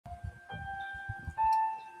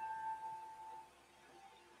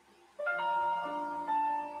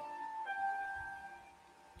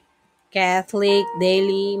Catholic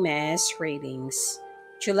Daily Mass Readings,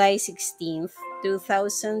 July 16th,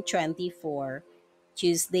 2024,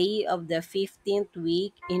 Tuesday of the 15th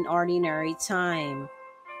week in Ordinary Time.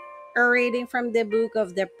 A reading from the book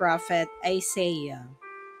of the prophet Isaiah.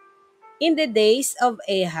 In the days of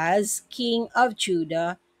Ahaz, king of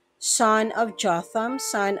Judah, son of Jotham,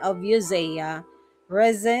 son of Uzziah,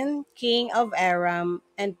 Rezin, king of Aram,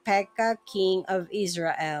 and Pekah, king of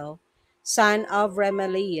Israel, son of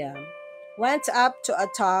Remaliah, went up to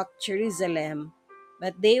attack Jerusalem,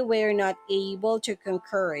 but they were not able to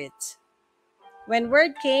conquer it. When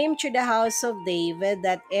word came to the house of David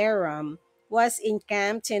that Aram was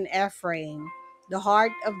encamped in Ephraim, the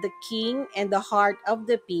heart of the king and the heart of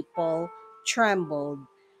the people trembled,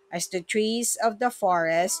 as the trees of the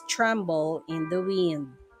forest tremble in the wind.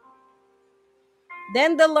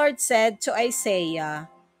 Then the Lord said to Isaiah,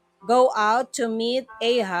 "Go out to meet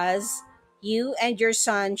Ahaz, you and your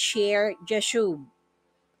son Shear-jashub,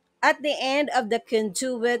 at the end of the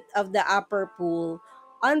conduit of the upper pool,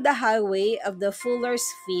 on the highway of the fuller's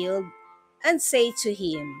field, and say to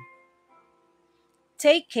him,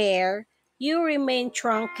 Take care, you remain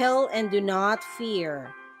tranquil and do not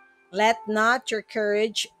fear. Let not your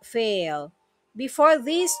courage fail. Before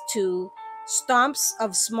these two stumps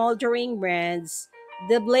of smoldering brands,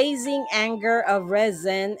 the blazing anger of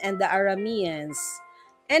Rezin and the Arameans,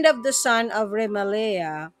 and of the son of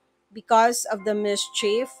Remaliah, because of the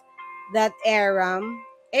mischief that Aram,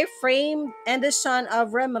 Ephraim, and the son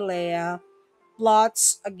of Remaliah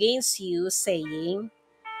plots against you, saying,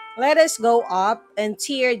 Let us go up and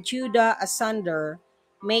tear Judah asunder,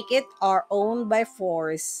 make it our own by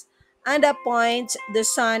force, and appoint the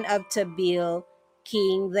son of Tabeel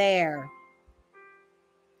king there.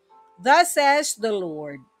 Thus says the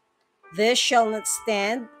Lord, This shall not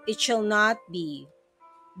stand, it shall not be.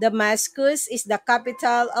 Damascus is the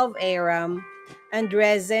capital of Aram, and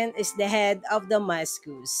Rezin is the head of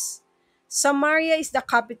Damascus. Samaria is the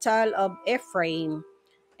capital of Ephraim,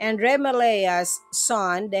 and Remaliah's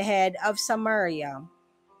son the head of Samaria.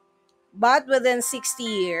 But within 60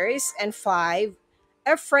 years and 5,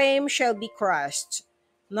 Ephraim shall be crushed,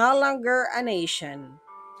 no longer a nation.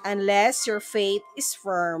 Unless your faith is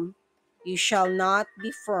firm, you shall not be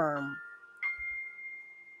firm.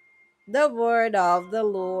 The word of the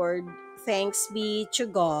Lord. Thanks be to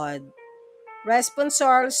God.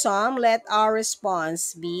 Responsorial Psalm, let our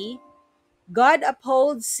response be, God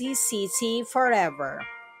upholds his city forever.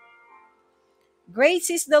 Great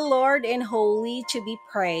is the Lord and holy to be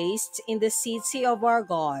praised in the city of our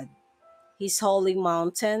God. His holy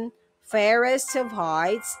mountain, fairest of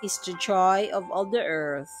heights, is the joy of all the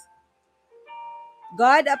earth.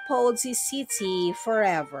 God upholds his city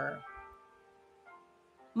forever.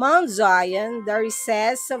 Mount Zion, the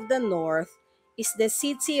recess of the north, is the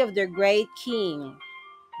city of the great king.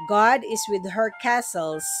 God is with her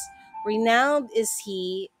castles. Renowned is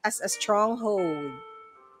he as a stronghold.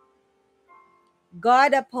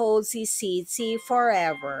 God upholds his city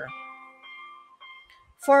forever.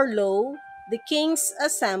 For lo, the kings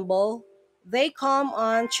assemble, they come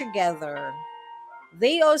on together.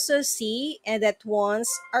 They also see and at once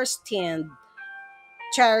are stunned,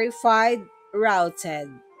 terrified, routed.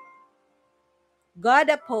 God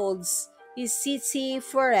upholds his city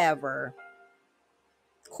forever.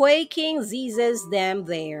 Quaking seizes them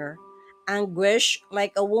there, anguish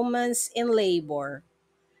like a woman's in labor,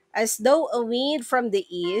 as though a wind from the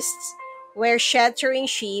east were shattering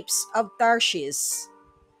ships of Tarshish.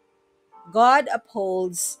 God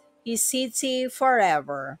upholds his city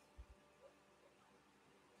forever.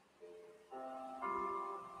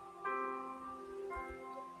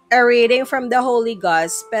 A reading from the Holy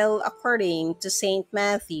Gospel according to St.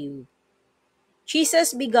 Matthew.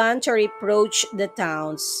 Jesus began to reproach the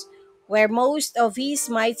towns where most of his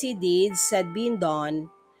mighty deeds had been done,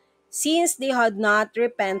 since they had not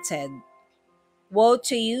repented. Woe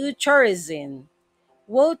to you, Chorazin!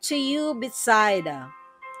 Woe to you, Bethsaida!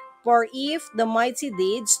 For if the mighty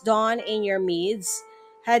deeds done in your midst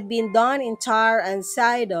had been done in Tyre and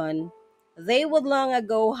Sidon, they would long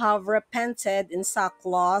ago have repented in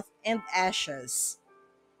sackcloth and ashes.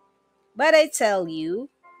 But I tell you,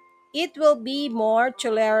 it will be more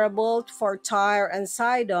tolerable for Tyre and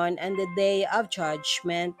Sidon on the day of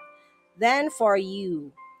judgment than for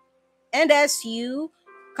you. And as you,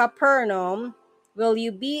 Capernaum, will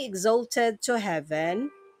you be exalted to heaven?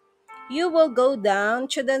 You will go down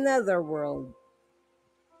to the netherworld.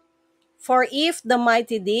 For if the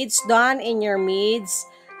mighty deeds done in your midst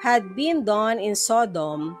had been done in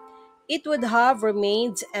Sodom, it would have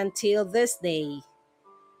remained until this day.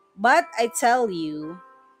 But I tell you,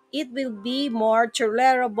 It will be more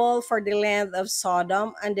tolerable for the land of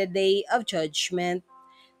Sodom on the day of judgment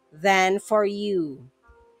than for you.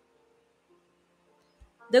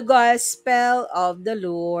 The Gospel of the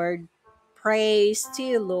Lord. Praise to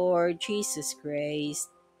you, Lord Jesus Christ.